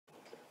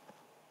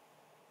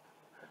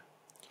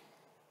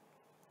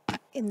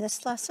In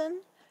this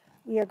lesson,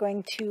 we are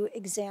going to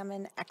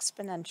examine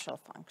exponential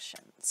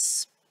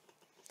functions,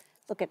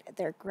 look at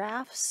their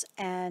graphs,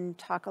 and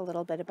talk a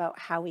little bit about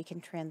how we can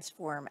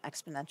transform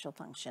exponential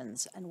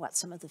functions and what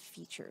some of the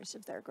features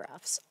of their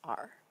graphs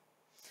are.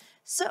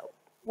 So,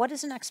 what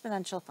is an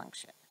exponential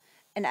function?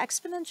 An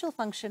exponential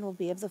function will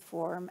be of the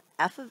form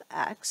f of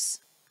x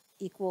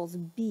equals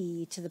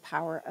b to the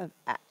power of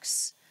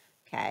x.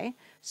 Okay,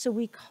 so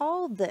we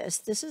call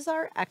this is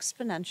our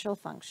exponential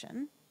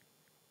function.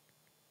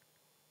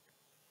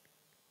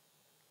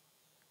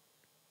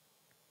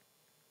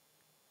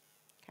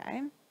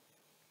 Okay,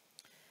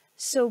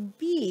 so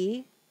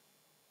b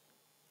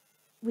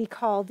we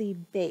call the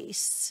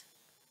base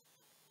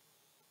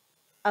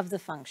of the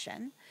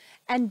function,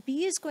 and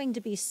b is going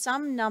to be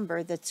some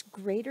number that's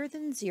greater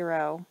than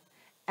 0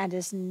 and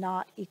is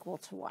not equal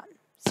to 1.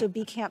 So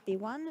b can't be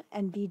 1,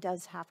 and b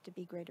does have to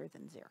be greater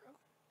than 0.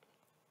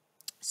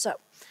 So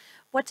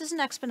what does an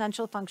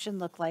exponential function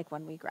look like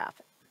when we graph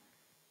it?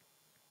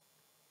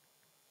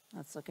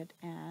 Let's look at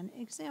an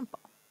example.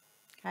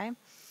 Okay.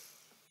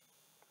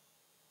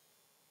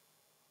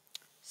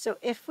 So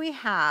if we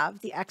have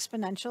the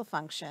exponential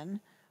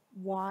function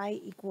y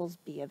equals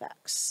b of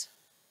x,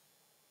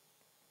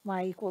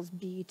 y equals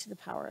b to the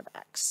power of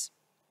x,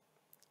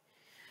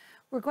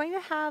 we're going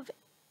to have,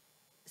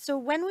 so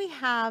when we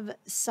have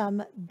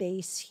some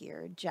base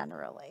here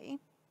generally,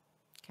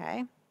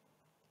 okay,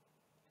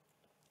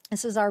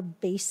 this is our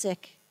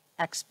basic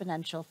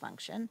exponential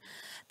function.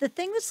 The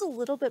thing that's a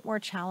little bit more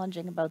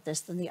challenging about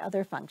this than the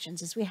other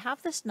functions is we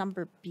have this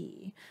number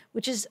b,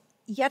 which is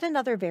yet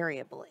another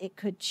variable. It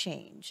could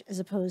change as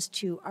opposed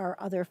to our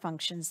other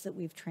functions that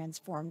we've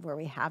transformed where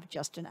we have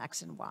just an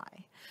x and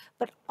y.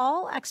 But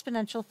all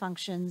exponential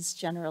functions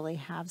generally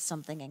have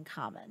something in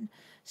common.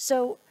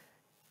 So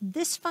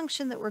this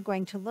function that we're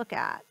going to look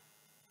at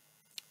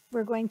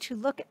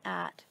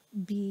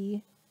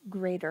b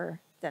greater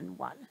than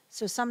 1.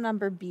 So some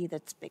number b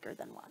that's bigger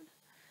than 1.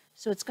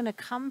 So it's going to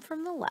come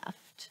from the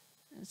left,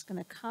 and it's going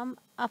to come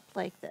up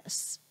like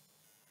this.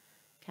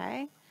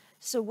 Okay?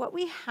 So what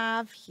we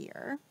have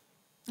here,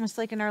 just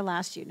like in our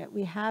last unit,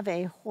 we have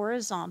a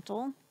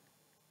horizontal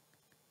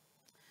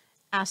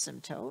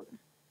asymptote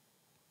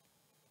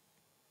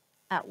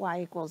at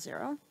y equals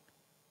 0.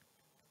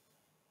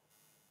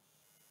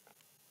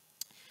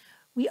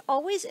 We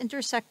always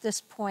intersect this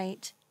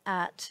point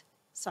at,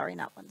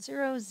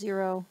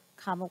 0,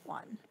 comma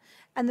 1.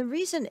 And the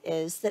reason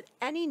is that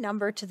any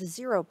number to the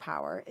 0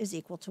 power is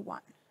equal to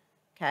 1.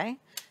 Okay?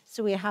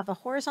 So we have a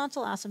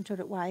horizontal asymptote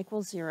at y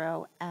equals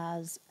 0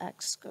 as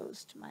x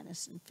goes to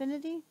minus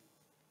infinity.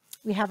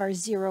 We have our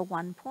 0,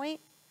 1 point.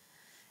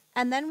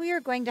 And then we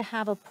are going to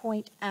have a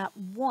point at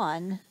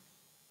 1,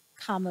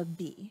 comma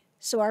b.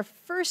 So our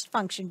first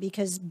function,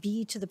 because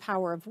b to the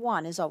power of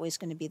 1 is always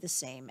going to be the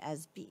same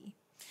as b.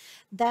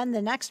 Then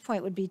the next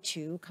point would be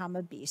 2,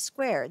 comma b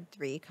squared,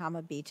 3,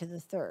 comma b to the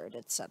third,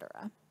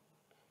 etc.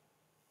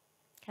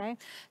 Okay,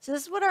 so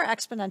this is what our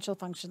exponential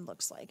function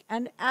looks like.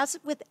 And as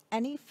with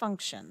any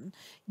function,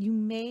 you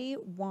may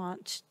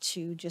want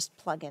to just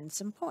plug in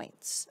some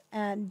points.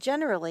 And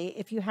generally,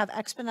 if you have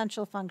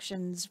exponential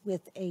functions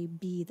with a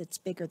b that's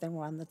bigger than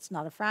 1, that's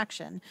not a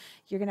fraction,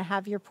 you're going to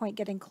have your point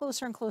getting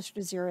closer and closer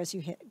to 0 as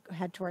you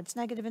head towards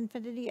negative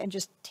infinity, and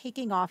just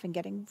taking off and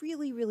getting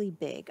really, really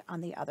big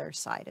on the other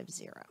side of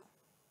 0.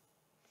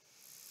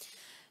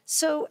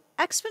 So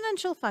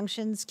exponential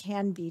functions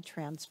can be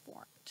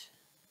transformed.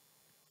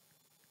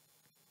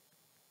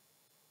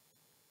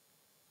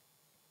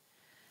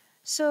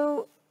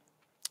 So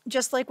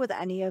just like with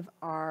any of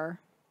our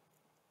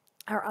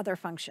other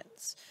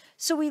functions.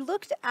 So we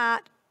looked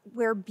at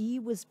where b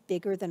was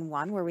bigger than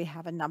 1, where we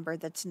have a number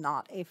that's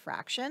not a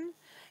fraction.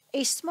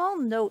 A small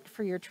note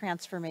for your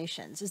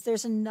transformations is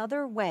there's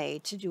another way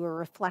to do a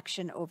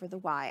reflection over the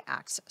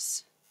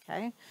y-axis.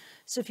 Okay?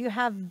 So if you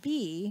have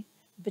b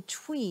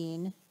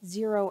between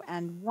 0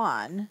 and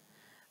 1,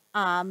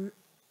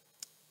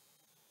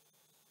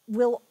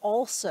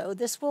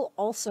 this will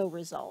also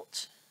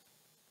result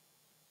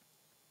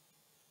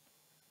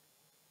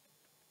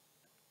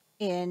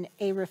in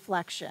a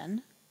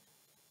reflection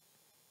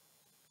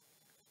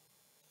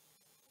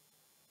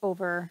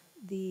over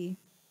the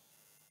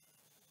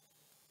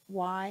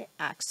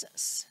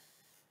y-axis.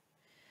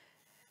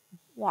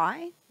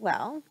 Why?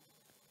 Well,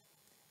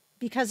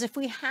 because if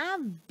we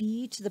have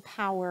b to the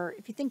power,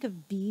 if you think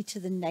of b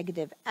to the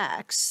negative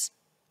x,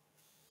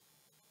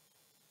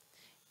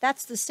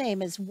 that's the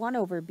same as 1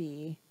 over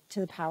b to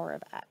the power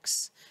of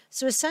x.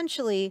 So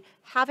essentially,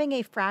 having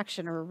a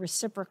fraction or a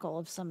reciprocal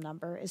of some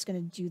number is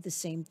going to do the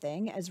same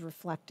thing as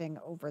reflecting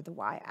over the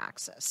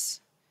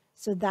y-axis.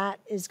 So that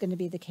is going to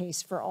be the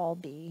case for all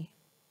b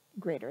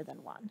greater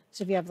than 1.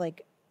 So if you have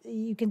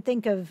you can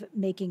think of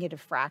making it a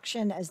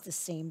fraction as the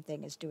same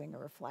thing as doing a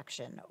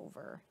reflection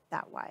over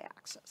that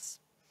y-axis.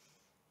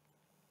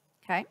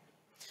 Okay,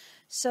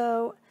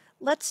 so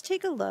let's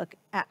take a look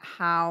at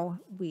how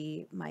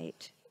we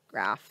might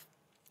graph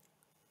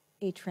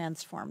a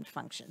transformed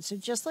function. So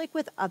just like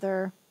with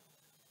other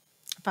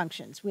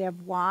functions. We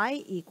have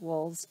y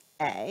equals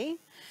a.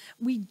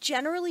 We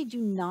generally do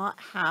not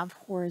have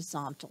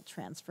horizontal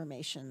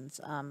transformations,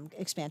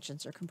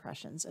 expansions or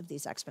compressions of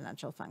these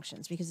exponential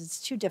functions because it's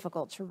too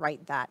difficult to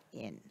write that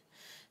in.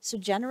 So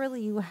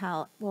generally you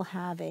will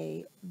have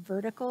a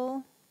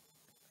vertical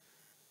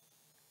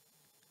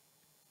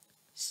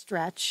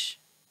stretch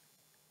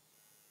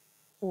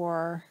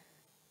or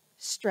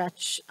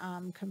stretch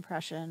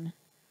compression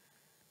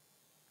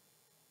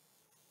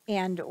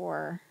and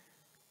or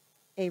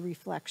a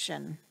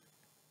reflection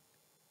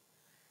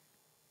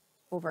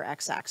over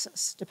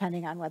x-axis,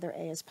 depending on whether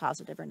a is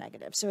positive or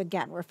negative. So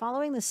again, we're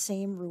following the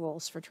same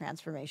rules for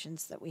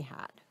transformations that we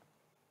had.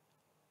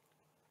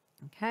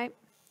 Okay,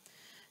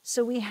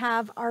 so we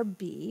have our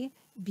b.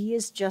 b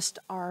is just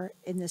our,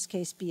 in this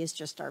case, b is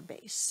just our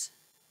base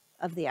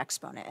of the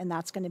exponent, and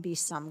that's going to be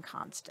some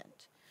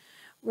constant.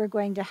 We're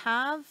going to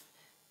have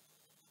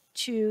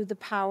to the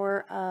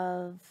power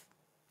of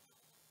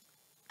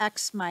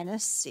x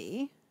minus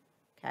c,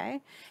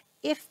 okay?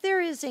 If there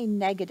is a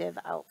negative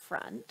out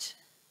front,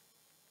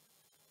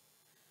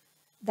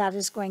 that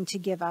is going to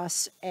give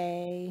us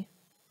a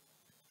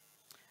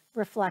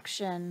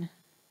reflection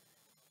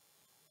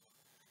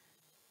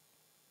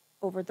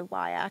over the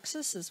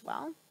y-axis as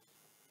well.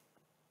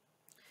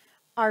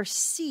 Our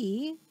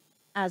c,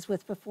 as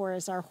with before,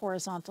 is our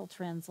horizontal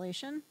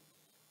translation.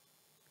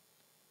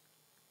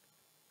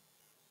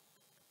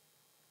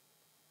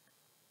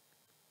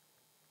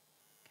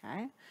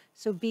 Okay,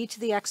 so b to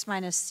the x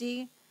minus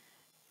c,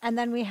 and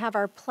then we have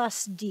our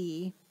plus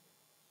d,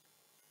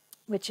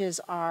 which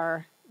is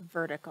our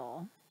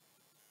vertical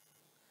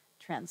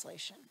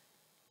translation.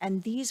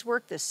 And these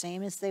work the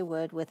same as they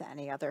would with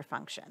any other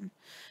function.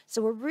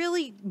 So we're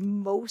really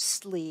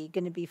mostly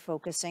going to be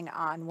focusing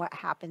on what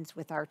happens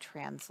with our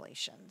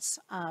translations.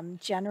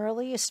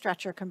 Generally, a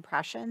stretch or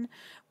compression,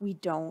 we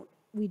don't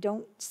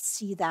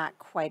see that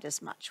quite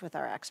as much with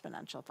our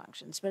exponential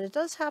functions, but it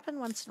does happen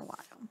once in a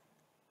while.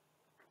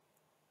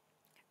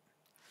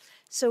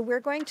 So we're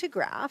going to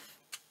graph.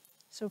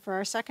 So for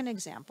our second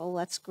example,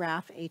 let's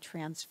graph a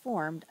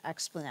transformed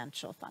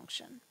exponential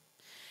function.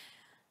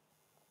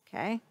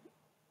 Okay.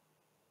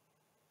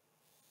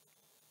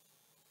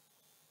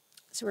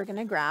 So we're going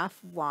to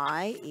graph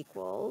y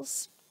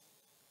equals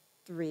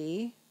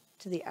 3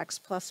 to the x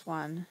plus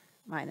 1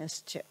 minus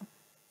 2.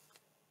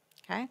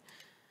 Okay.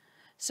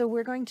 So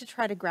we're going to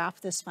try to graph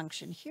this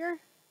function here.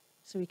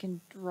 So we can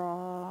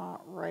draw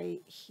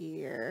right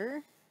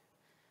here.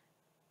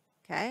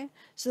 Okay,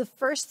 so the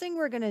first thing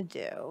we're going to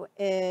do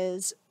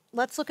is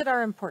let's look at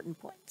our important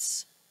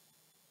points.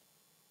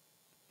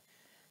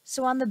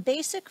 So on the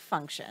basic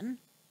function,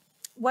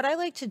 what I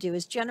like to do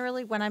is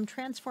generally when I'm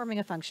transforming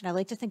a function, I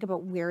like to think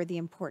about where the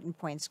important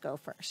points go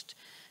first.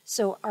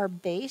 So our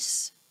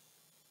base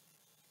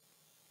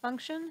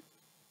function,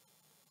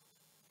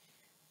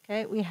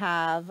 okay, we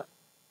have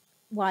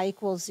y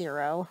equals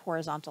 0,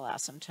 horizontal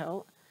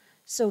asymptote.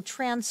 So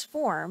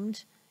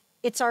transformed,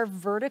 it's our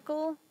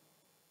vertical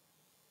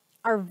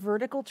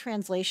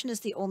translation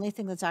is the only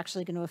thing that's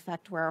actually going to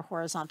affect where our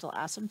horizontal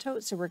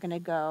asymptote. So we're going to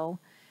go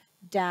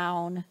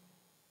down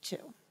 2.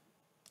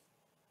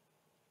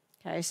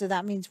 Okay, so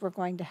that means we're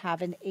going to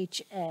have an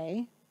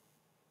HA,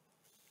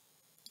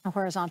 a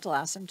horizontal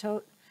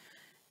asymptote,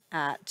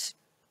 at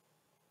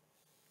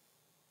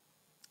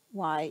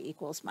y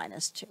equals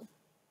minus 2.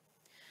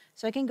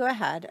 So I can go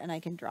ahead and I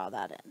can draw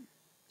that in.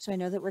 So I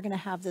know that we're going to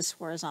have this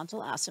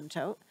horizontal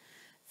asymptote.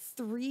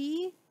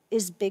 3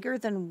 is bigger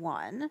than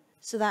 1,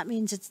 so that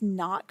means it's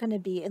not going to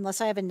be,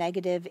 unless I have a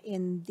negative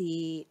in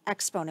the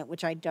exponent,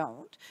 which I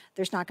don't,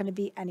 there's not going to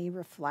be any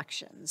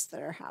reflections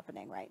that are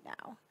happening right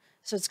now.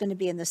 So it's going to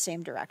be in the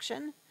same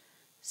direction.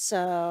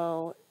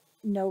 So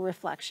no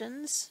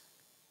reflections.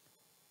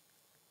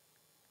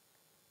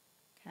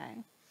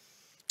 Okay.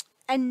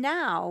 And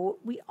now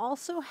we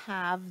also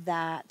have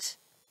that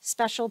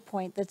special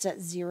point that's at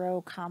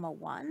 0,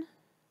 1.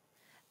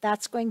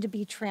 That's going to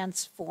be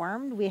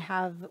transformed.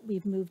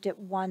 We've moved it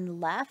 1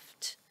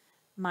 left,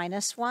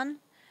 minus 1,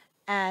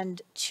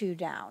 and 2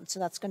 down. So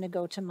that's going to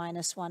go to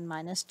minus 1,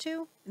 minus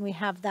 2. And we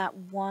have that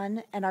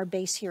 1, and our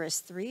base here is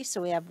 3,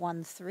 so we have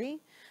 1, 3.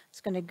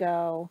 It's going to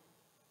go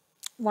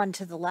 1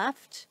 to the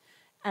left,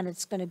 and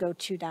it's going to go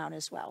 2 down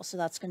as well. So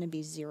that's going to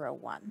be 0,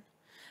 1.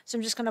 So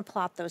I'm just going to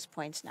plot those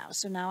points now.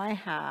 So now I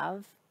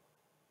have,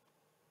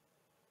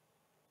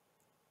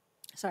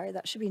 sorry,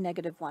 that should be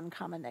negative 1,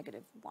 comma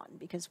negative 1,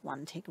 because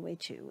 1 take away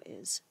 2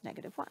 is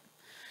negative 1.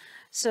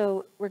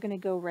 So we're going to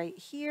go right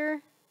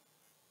here,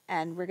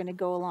 and we're going to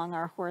go along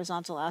our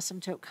horizontal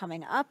asymptote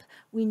coming up.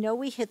 We know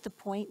we hit the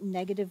point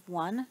negative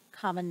 1,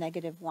 comma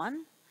negative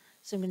 1.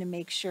 So I'm going to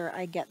make sure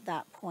I get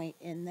that point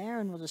in there,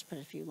 and we'll just put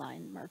a few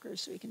line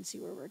markers so we can see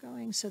where we're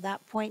going. So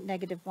that point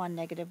negative 1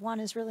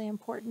 is really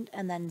important,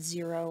 and then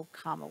 0,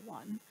 comma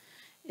 1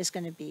 is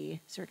going to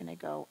be, so we're going to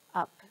go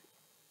up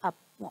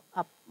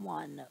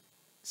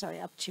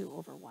 2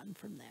 over 1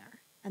 from there.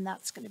 And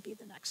that's going to be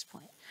the next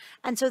point.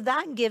 And so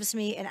that gives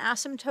me an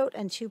asymptote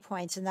and 2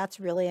 points, and that's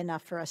really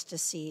enough for us to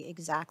see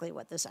exactly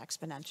what this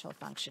exponential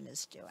function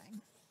is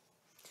doing.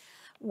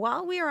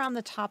 While we are on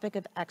the topic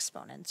of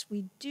exponents,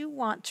 we do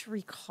want to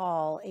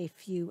recall a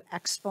few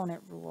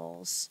exponent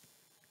rules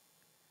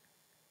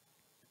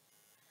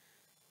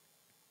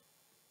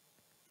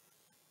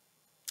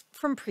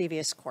from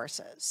previous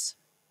courses.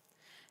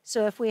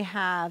 So if we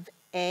have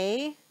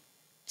a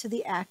to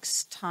the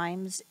x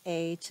times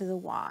a to the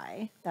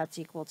y, that's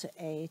equal to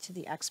a to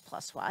the x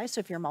plus y. So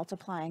if you're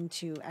multiplying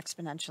two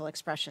exponential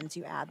expressions,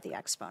 you add the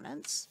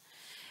exponents.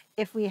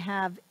 If we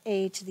have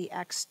a to the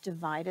x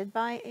divided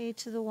by a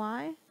to the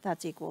y,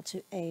 that's equal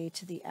to a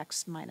to the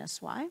x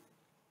minus y.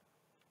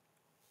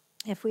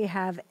 If we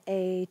have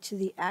a to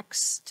the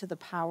x to the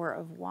power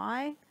of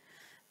y,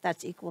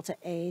 that's equal to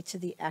a to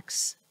the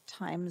x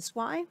times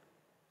y.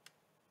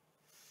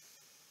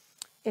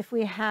 If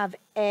we have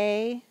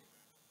a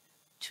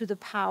to the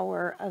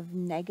power of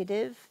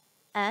negative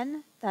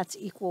n, that's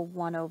equal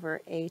 1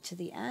 over a to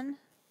the n.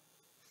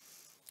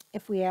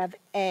 If we have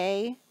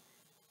a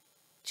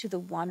to the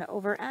 1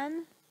 over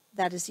n,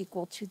 that is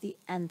equal to the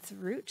nth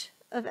root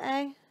of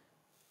a.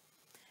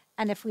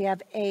 And if we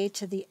have a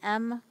to the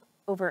m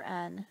over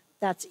n,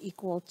 that's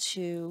equal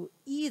to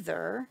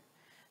either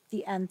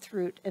the nth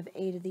root of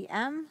a to the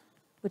m,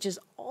 which is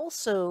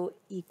also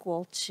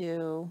equal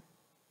to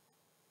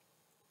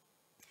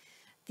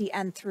the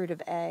nth root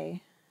of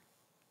a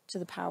to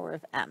the power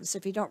of m. So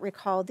if you don't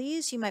recall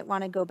these, you might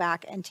want to go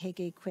back and take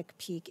a quick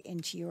peek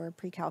into your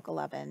Pre-Calc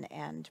 11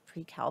 and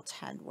Pre-Cal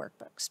 10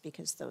 workbooks,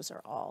 because those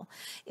are all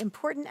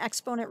important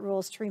exponent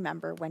rules to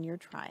remember when you're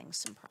trying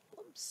some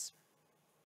problems.